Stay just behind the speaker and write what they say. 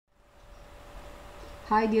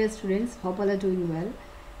Hi dear students, hope all are doing well.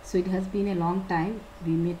 So it has been a long time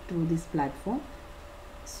we met through this platform.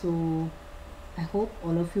 So I hope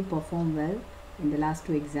all of you perform well in the last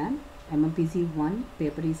two exams. Mmpc 1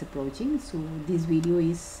 paper is approaching. So this video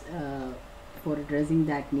is for addressing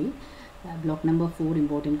that need. Block number 4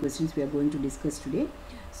 important questions we are going to discuss today.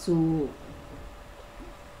 So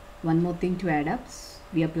one more thing to add up.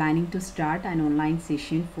 We are planning to start an online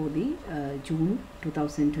session for the June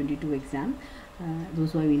 2022 exam.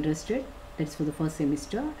 Those who are interested, that's for the first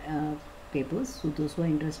semester papers. So those who are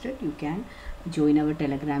interested, you can join our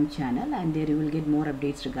Telegram channel and there you will get more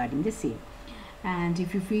updates regarding the same. And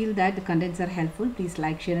if you feel that the contents are helpful, please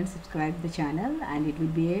like, share and subscribe the channel, and it will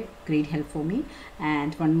be a great help for me.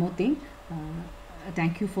 And one more thing,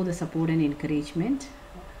 thank you for the support and encouragement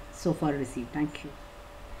so far received. Thank you.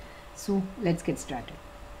 So let's get started.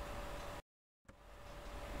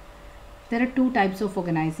 There are two types of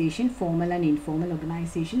organization, formal and informal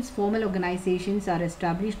organizations. Formal organizations are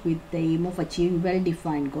established with the aim of achieving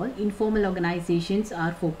well-defined goal. Informal organizations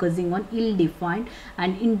are focusing on ill-defined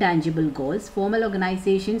and intangible goals. Formal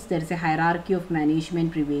organizations, there is a hierarchy of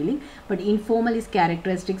management prevailing, but informal is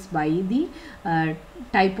characteristics by the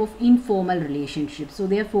type of informal relationship. So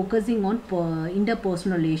they are focusing on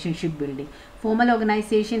interpersonal relationship building. Formal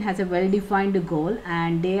organization has a well-defined goal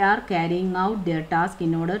and they are carrying out their task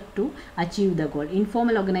in order to achieve the goal.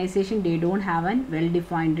 Informal organization, they don't have a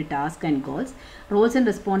well-defined task and goals. Roles and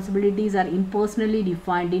responsibilities are impersonally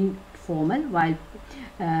defined in formal, while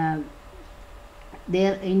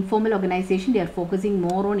their informal organization, they are focusing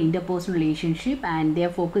more on interpersonal relationship and they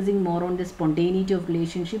are focusing more on the spontaneity of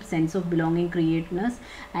relationship, sense of belonging, creativeness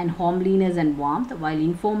and homeliness and warmth,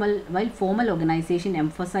 while formal organization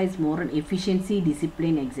emphasize more on efficiency,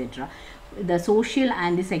 discipline, etc. The social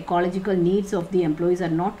and the psychological needs of the employees are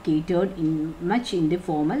not catered much in the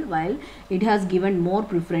formal, while it has given more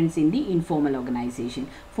preference in the informal organization.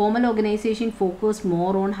 Formal organization focus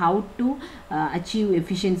more on how to achieve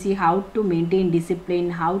efficiency, how to maintain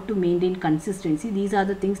discipline, how to maintain consistency. These are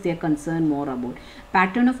the things they are concerned more about.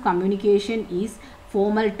 Pattern of communication is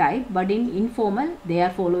formal type, but in informal they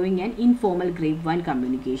are following an informal grapevine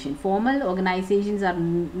communication. Formal organizations are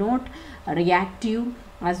not reactive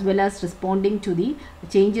as well as responding to the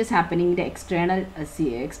changes happening in the external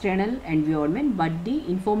environment, but the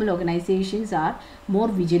informal organizations are more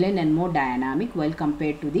vigilant and more dynamic while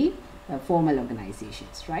compared to the formal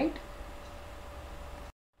organizations, right?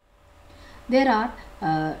 There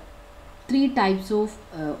are three types of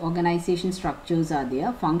organization structures are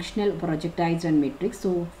there: functional, projectized and matrix.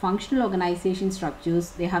 So functional organization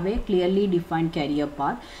structures, they have a clearly defined career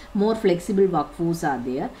path, more flexible workforce are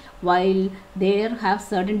there, while they have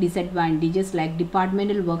certain disadvantages like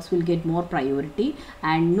departmental works will get more priority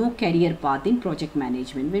and no career path in project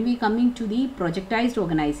management. When we coming to the projectized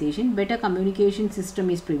organization, better communication system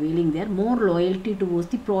is prevailing there, more loyalty towards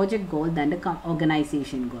the project goal than the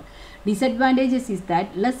organization goal. Disadvantages is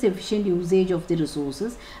that less efficient usage of the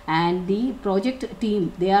resources, and the project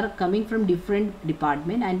team, they are coming from different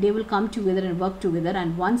department and they will come together and work together,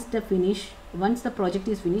 and once the project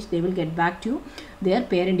is finished, they will get back to their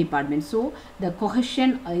parent department, so the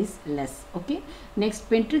cohesion is less. Okay, next,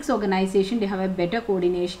 matrix organization, they have a better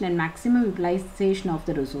coordination and maximum utilization of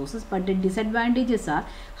the resources, but the disadvantages are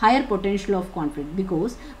higher potential of conflict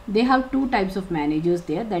because they have two types of managers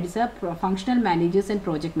there, that is a functional managers and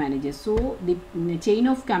project managers. So the chain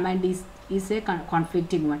of command is a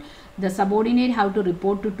conflicting one. The subordinate have to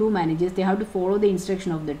report to two managers, they have to follow the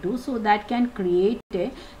instruction of the two, so that can create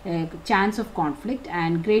a chance of conflict,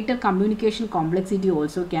 and greater communication complexity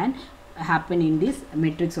also can happen in this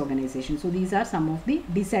matrix organization. So these are some of the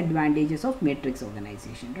disadvantages of matrix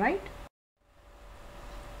organization, right?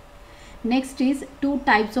 Next is two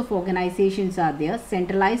types of organizations are there: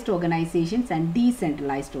 centralized organizations and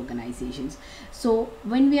decentralized organizations. So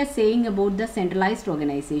when we are saying about the centralized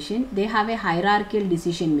organization, they have a hierarchical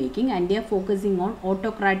decision making and they are focusing on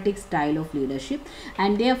autocratic style of leadership,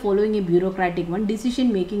 and they are following a bureaucratic one.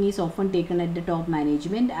 Decision making is often taken at the top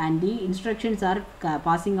management and the instructions are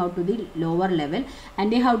passing out to the lower level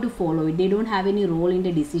and they have to follow it. They don't have any role in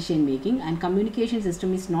the decision making, and communication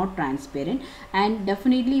system is not transparent, and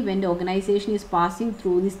definitely when the organization is passing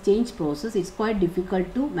through this change process, it's quite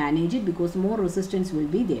difficult to manage it because more resistance will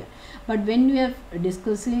be there. But when we are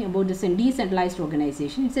discussing about the decentralized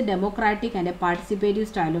organization, it's a democratic and a participative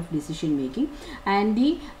style of decision making, and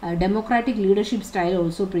the democratic leadership style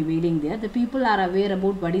also prevailing there. The people are aware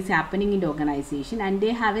about what is happening in the organization and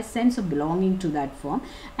they have a sense of belonging to that firm,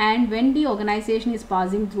 and when the organization is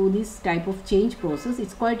passing through this type of change process,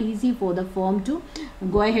 it's quite easy for the firm to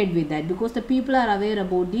go ahead with that because the people are aware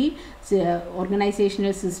about the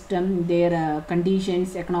organizational system, their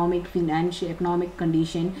conditions, economic, financial, economic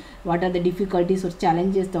condition, what are the difficulties or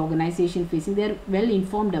challenges the organization facing. They are well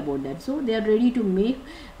informed about that, so they are ready to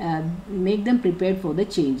make them prepared for the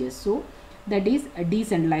changes. So that is a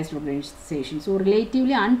decentralized organization. So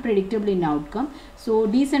relatively unpredictable in outcome. So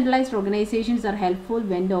decentralized organizations are helpful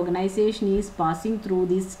when the organization is passing through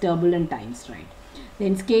these turbulent times, right?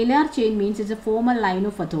 Then scalar chain means it's a formal line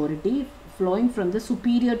of authority flowing from the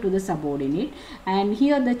superior to the subordinate, and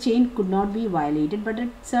here the chain could not be violated, but at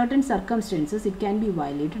certain circumstances it can be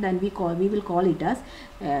violated, and we will call it as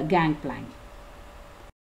gangplank.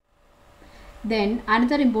 Then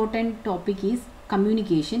another important topic is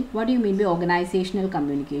communication. What do you mean by organizational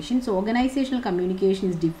communication? So organizational communication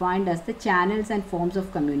is defined as the channels and forms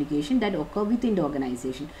of communication that occur within the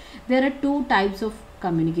organization. There are two types of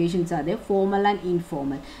communications are there, formal and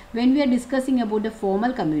informal. When we are discussing about the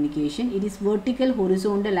formal communication, it is vertical,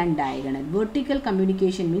 horizontal and diagonal. Vertical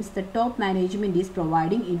communication means the top management is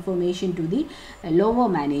providing information to the lower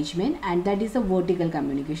management, and that is a vertical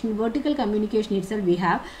communication. Vertical communication itself, we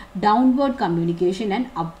have downward communication and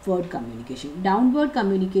upward communication. Downward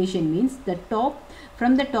communication means the top,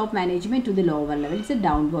 from the top management to the lower level. It's a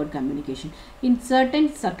downward communication. In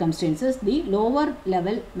certain circumstances, the lower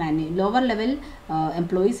level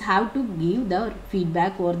employees have to give the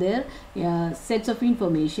feedback or their sets of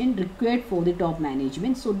information required for the top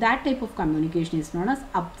management. So that type of communication is known as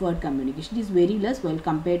upward communication. It is very less well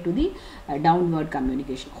compared to the downward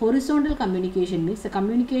communication. Horizontal communication means the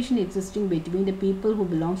communication existing between the people who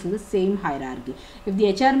belongs to the same hierarchy. If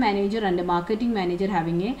the HR manager and the marketing manager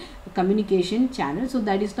having a communication channel, so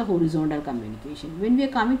that is the horizontal communication. When we are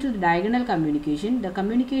coming to the diagonal communication, the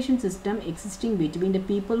communication system existing between the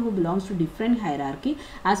people who belongs to different hierarchy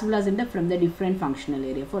as well as from the different functional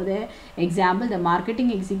area. For the example, the marketing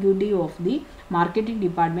executive of the marketing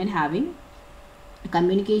department having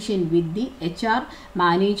communication with the HR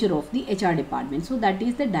manager of the HR department. So that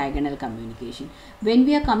is the diagonal communication. When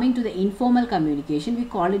we are coming to the informal communication, we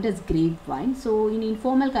call it as grapevine. So in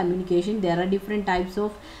informal communication, there are different types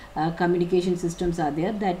of communication systems are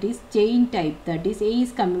there. That is chain type, that is A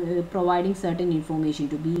is providing certain information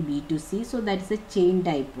to B to C, so that is a chain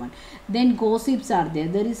type one. Then gossips are there.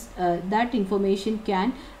 There is that information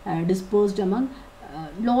can dispersed among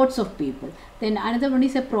lots of people. Then another one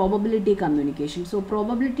is a probability communication. So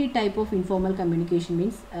probability type of informal communication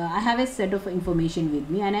means I have a set of information with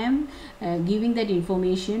me and I am giving that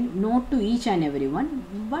information not to each and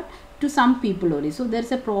everyone but to some people only. So there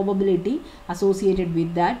is a probability associated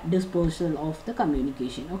with that dispersal of the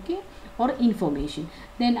communication, okay, or information.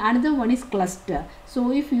 Then another one is cluster.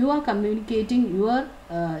 So if you are communicating your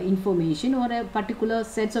information or a particular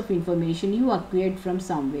sets of information you acquired from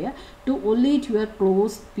somewhere to only to your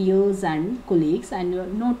close peers and colleagues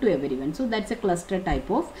and not to everyone, so that's a cluster type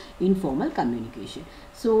of informal communication.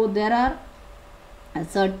 So there are a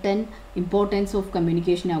certain importance of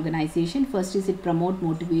communication organization. First is it promote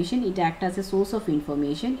motivation, it acts as a source of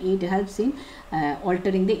information, it helps in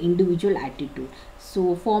altering the individual attitude.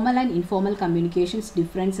 So formal and informal communications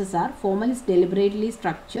differences are: formal is deliberately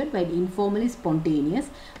structured while informal is spontaneous.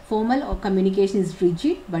 Formal communication is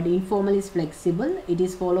rigid but informal is flexible. It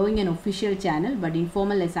is following an official channel but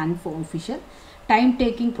informal is unofficial. Time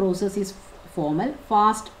taking process is formal.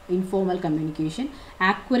 Fast informal communication,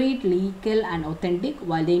 accurate, legal and authentic,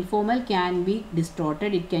 while the informal can be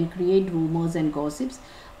distorted, it can create rumors and gossips.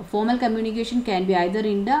 Formal communication can be either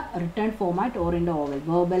in the written format or in the oral,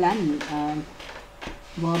 verbal and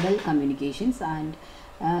verbal communications. And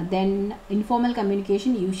then informal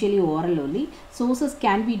communication usually oral only. Sources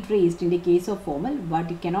can be traced in the case of formal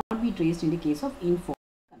but it cannot be traced in the case of informal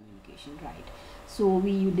communication, right? So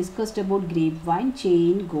we discussed about grapevine,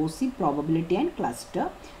 chain, gossip, probability and cluster.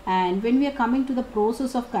 And when we are coming to the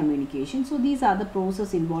process of communication, so these are the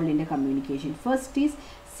process involved in the communication. First is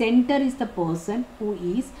sender is the person who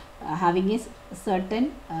is having a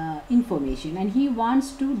certain information and he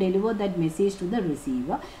wants to deliver that message to the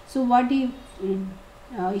receiver. So what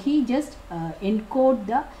he just encode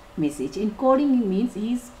the message. Encoding means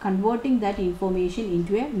he is converting that information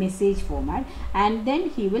into a message format and then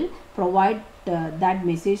he will provide that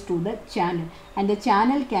message to the channel, and the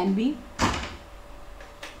channel can be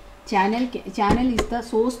channel is the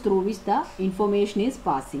source through which the information is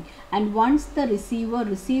passing, and once the receiver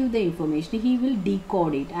receives the information he will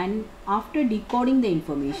decode it, and after decoding the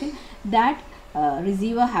information that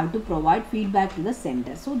receiver have to provide feedback to the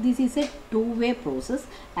sender. So this is a two-way process,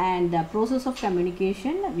 and the process of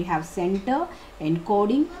communication we have sender,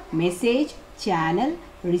 encoding, message, channel,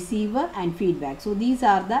 receiver and feedback. So these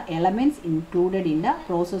are the elements included in the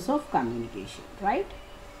process of communication, right?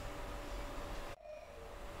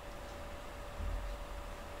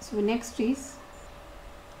 So next is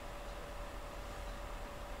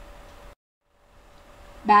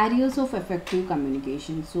barriers of effective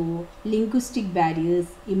communication. So linguistic barriers,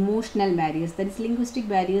 emotional barriers, that is linguistic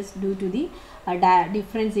barriers due to the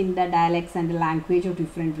difference in the dialects and the language of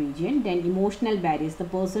different region. Then emotional barriers, the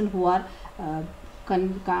person who are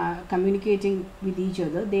communicating with each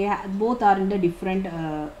other, they both are in the different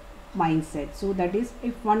mindset. So that is,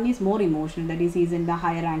 if one is more emotional, that is he is in the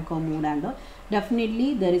higher anchor mood, and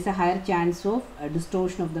definitely there is a higher chance of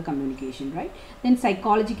distortion of the communication, right? Then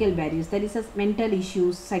psychological barriers, that is mental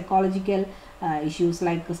issues, psychological issues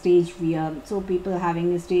like stage fear. So people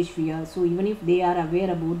having a stage fear, so even if they are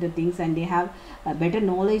aware about the things and they have better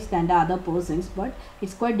knowledge than the other persons, but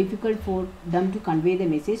it's quite difficult for them to convey the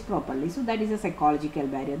message properly. So that is a psychological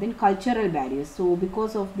barrier. Then cultural barriers, so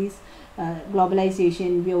because of this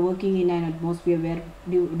globalization, we are working in an atmosphere where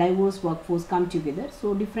diverse workforce come together,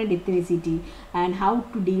 so different ethnicity and how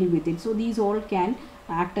to deal with it, so these all can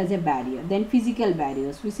act as a barrier. Then physical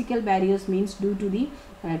barriers means due to the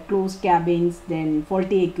closed cabins, then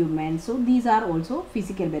faulty equipment, so these are also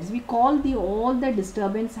physical barriers. We call the all the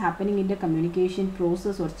disturbance happening in the communication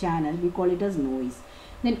process or channel, we call it as noise.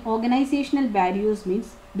 Then organizational barriers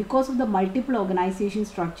means because of the multiple organization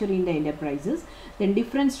structure in the enterprises, then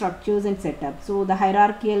different structures and setup, so the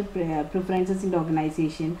hierarchical preferences in the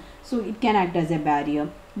organization, so it can act as a barrier.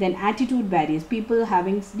 Then attitude barriers, people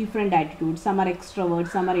having different attitudes, some are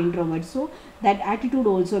extroverts, some are introverts, so that attitude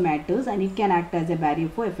also matters and it can act as a barrier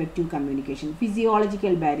for effective communication.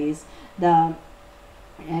 Physiological barriers, the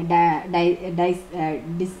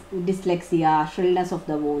dyslexia, shrillness of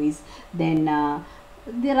the voice, then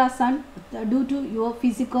there are some due to your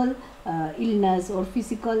physical illness or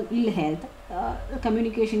physical ill health,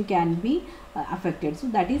 communication can be affected, so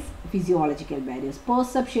that is physiological barriers.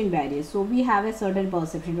 Perception barriers, so we have a certain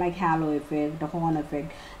perception like halo effect, the horn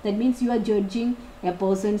effect, that means you are judging a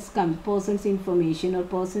person's information or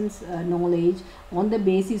person's knowledge on the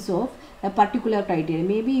basis of a particular criteria,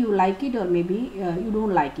 maybe you like it or maybe you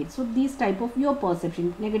don't like it, so these type of your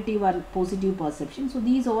perception, negative or positive perception, so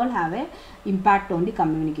these all have a impact on the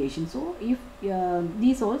communication. So if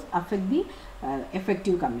these all affect the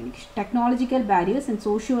effective communication. Technological barriers and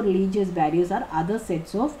socio-religious barriers are other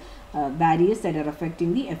sets of barriers that are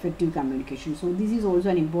affecting the effective communication. So this is also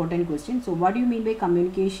an important question. So what do you mean by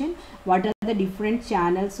communication? What are the different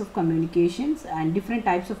channels of communications and different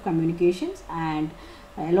types of communications, and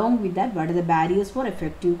along with that, what are the barriers for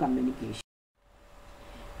effective communication?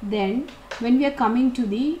 Then when we are coming to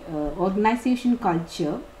the organization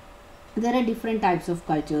culture, there are different types of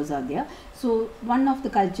cultures are there. So one of the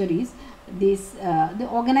culture is this the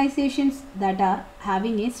organizations that are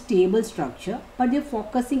having a stable structure, but they're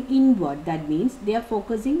focusing inward, that means they are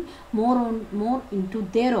focusing more into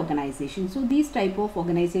their organization. So these type of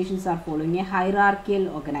organizations are following a hierarchical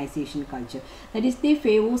organization culture, that is they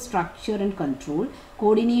favor structure and control,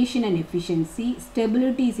 coordination and efficiency,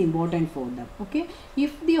 stability is important for them. Okay,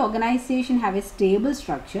 if the organization have a stable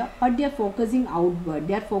structure but they are focusing outward,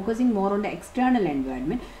 they are focusing more on the external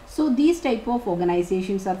environment, so these type of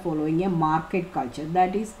organizations are following a market culture,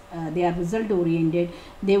 that is they are result oriented,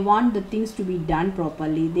 they want the things to be done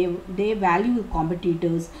properly, they value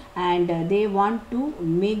competitors, and they want to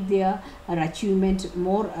make their achievement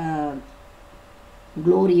more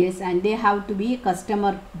glorious, and they have to be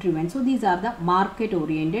customer driven. So these are the market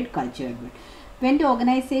oriented culture. When the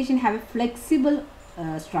organization have a flexible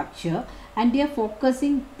structure and they are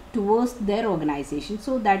focusing towards their organization,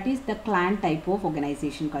 so that is the clan type of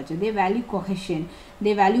organization culture. They value cohesion,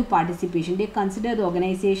 they value participation, they consider the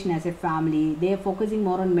organization as a family, they are focusing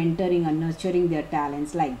more on mentoring and nurturing their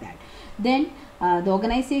talents, like that. Then the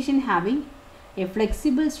organization having a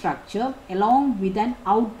flexible structure along with an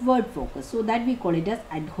outward focus, so that we call it as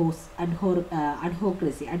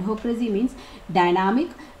adhocracy. Adhocracy means dynamic,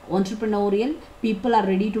 entrepreneurial, people are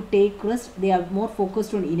ready to take risk, they are more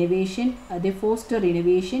focused on innovation, they foster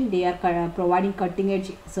innovation, they are providing cutting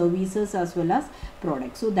edge services as well as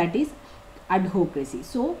products, so that is adhocracy.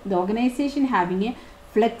 So the organization having a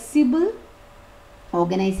flexible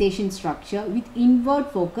organization structure with inward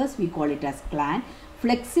focus, we call it as clan.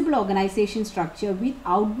 Flexible organization structure with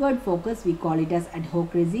outward focus, we call it as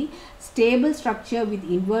adhocracy. Stable structure with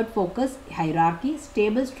inward focus, hierarchy.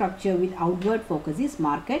 Stable structure with outward focus is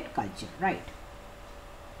market culture, right?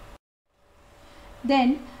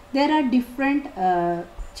 Then there are different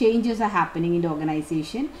changes are happening in the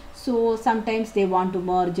organization. So sometimes they want to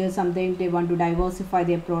merge, sometimes they want to diversify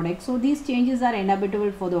their products. So these changes are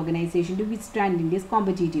inevitable for the organization to withstand in this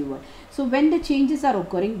competitive world. So when the changes are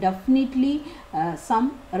occurring, definitely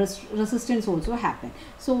some resistance also happen.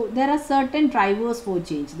 So there are certain drivers for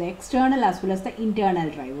change, the external as well as the internal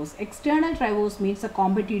drivers. External drivers means the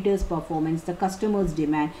competitors' performance, the customers'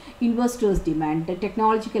 demand, investors' demand, the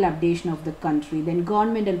technological updation of the country, then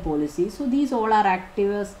governmental policy. So these all are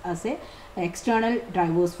active as a external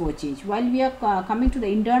drivers for change. While we are coming to the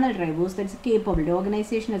internal drivers, that's capable. The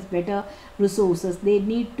organization has better resources. They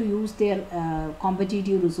need to use their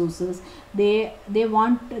competitive resources. They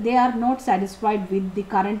are not satisfied with the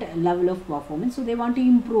current level of performance, so they want to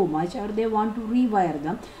improve much, or they want to rewire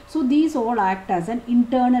them. So these all act as an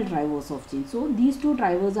internal drivers of change. So these two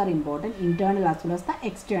drivers are important, internal as well as the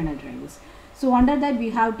external drivers. So under that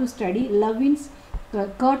we have to study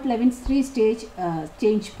Kurt Levin's three-stage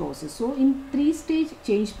change process. So in three-stage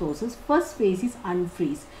change process, first phase is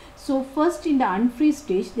unfreeze. So first in the unfreeze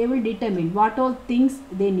stage, they will determine what all things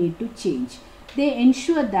they need to change. They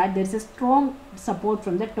ensure that there is a strong support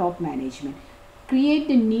from the top management, create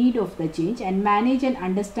the need of the change, and manage and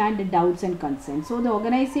understand the doubts and concerns. So the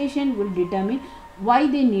organization will determine why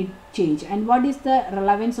they need change and what is the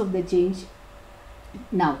relevance of the change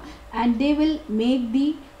now, and they will make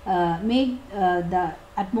the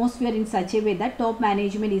atmosphere in such a way that top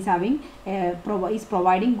management is having is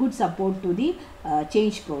providing good support to the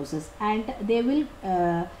change process, and they will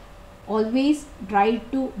always try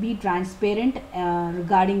to be transparent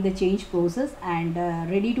regarding the change process, and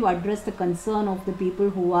ready to address the concern of the people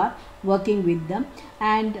who are working with them,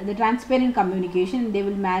 and the transparent communication. They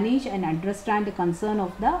will manage and understand the concern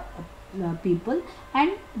of the people,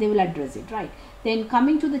 and they will address it, right? Then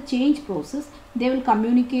coming to the change process, they will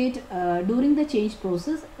communicate during the change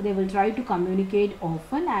process. They will try to communicate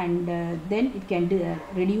often, and then it can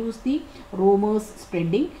reduce the rumors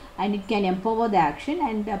spreading, and it can empower the action,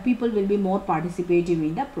 and people will be more participative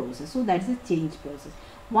in the process. So that's the change process.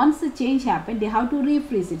 Once the change happened, they have to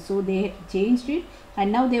refreeze it. So they changed it,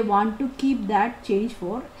 and now they want to keep that change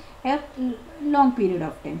for a long period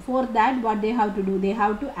of time. For that, what they have to do, they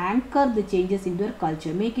have to anchor the changes into their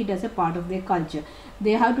culture, make it as a part of their culture.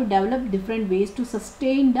 They have to develop different ways to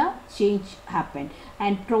sustain the change happen,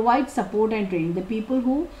 and provide support and training. The people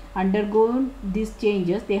who undergo these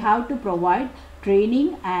changes, they have to provide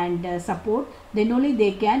training and support. Then only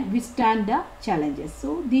they can withstand the challenges.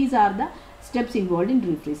 So these are the steps involved in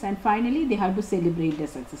refreeze, and finally they have to celebrate the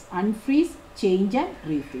success: unfreeze, change, and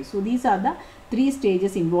refreeze. So these are the three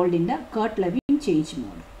stages involved in the Kurt Lewin change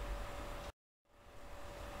mode.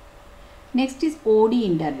 Next is OD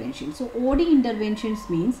intervention. So OD interventions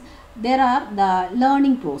means there are the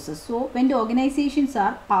learning process. So when the organizations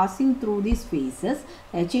are passing through these phases,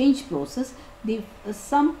 a change process,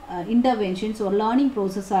 some interventions or learning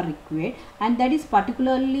process are required, and that is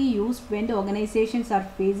particularly used when the organizations are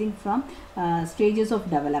facing from stages of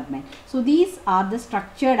development. So these are the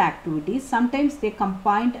structured activities. Sometimes they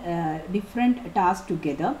combine different tasks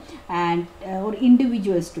together, and or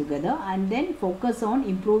individuals together, and then focus on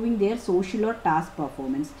improving their social or task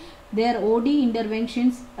performance. Their OD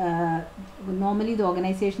interventions, normally the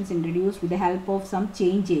organizations introduced with the help of some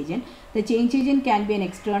change agent. The change agent can be an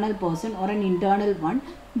external person or an internal one,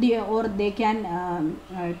 or they can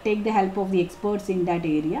take the help of the experts in that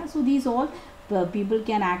area. So these all people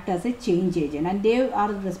can act as a change agent, and they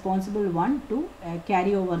are the responsible one to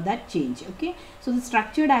carry over that change. Okay, so the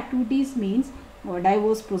structured activities means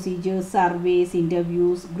diverse procedures, surveys,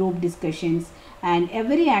 interviews, group discussions, and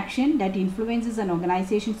every action that influences an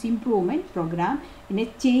organization's improvement program in a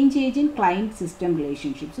change agent client system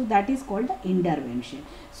relationship. So that is called the intervention.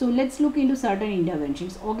 So let's look into certain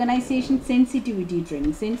interventions. Organization sensitivity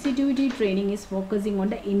training. Sensitivity training is focusing on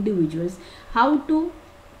the individuals, how to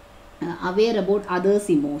aware about others'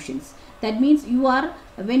 emotions. That means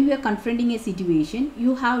when we are confronting a situation,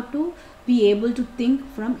 you have to be able to think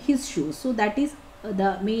from his shoes. So that is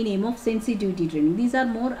the main aim of sensitivity training. These are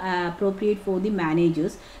more appropriate for the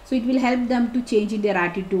managers. So it will help them to change in their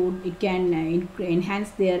attitude. It can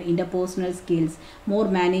enhance their interpersonal skills, more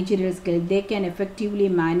managerial skills. They can effectively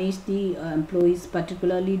manage the employees,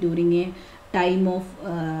 particularly during a time of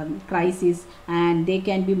crisis, and they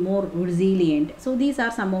can be more resilient. So these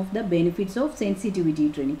are some of the benefits of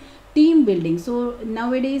sensitivity training. Team building. So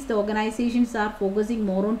nowadays the organizations are focusing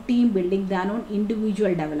more on team building than on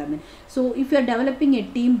individual development. So if you are developing a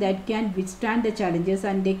team that can withstand the challenges,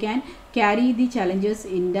 and they can carry the challenges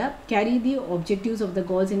carry the objectives of the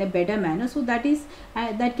goals in a better manner, so that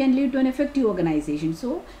can lead to an effective organization.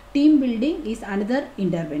 So team building is another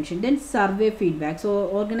intervention. Then survey feedback. So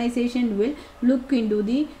organization will look into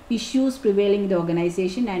the issues prevailing in the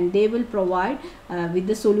organization, and they will provide with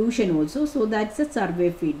the solution also. So that's a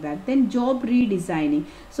survey feedback. Then job redesigning.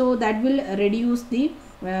 So that will reduce the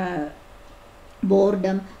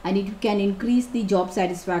boredom, and it can increase the job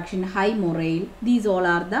satisfaction, high morale. These all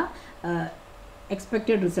are the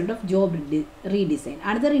expected result of job redesign.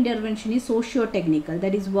 Another intervention is socio-technical,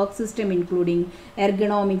 that is work system including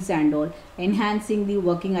ergonomics and all, enhancing the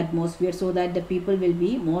working atmosphere so that the people will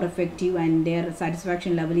be more effective and their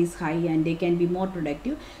satisfaction level is high and they can be more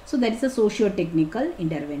productive. So that is a socio-technical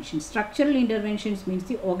intervention. Structural interventions means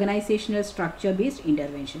the organizational structure based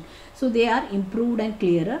intervention. So they are improved and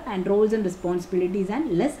clearer, and roles and responsibilities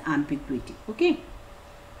and less ambiguity. Okay.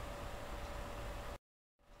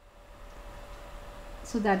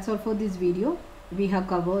 So that's all for this video. We have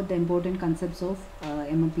covered the important concepts of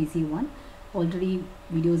Mmpc 1. Already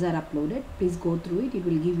videos are uploaded. Please go through it. It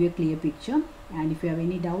will give you a clear picture. And if you have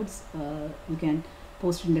any doubts, you can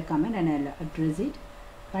post in the comment and I'll address it.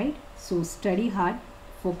 Right? So study hard.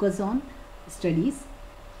 Focus on studies.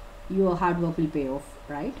 Your hard work will pay off.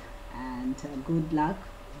 Right? And good luck,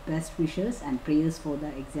 best wishes and prayers for the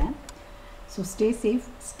exam. So stay safe,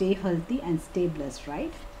 stay healthy and stay blessed.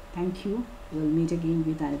 Right? Thank you. We'll meet again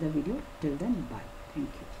with another video. Till then, bye. Thank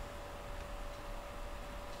you.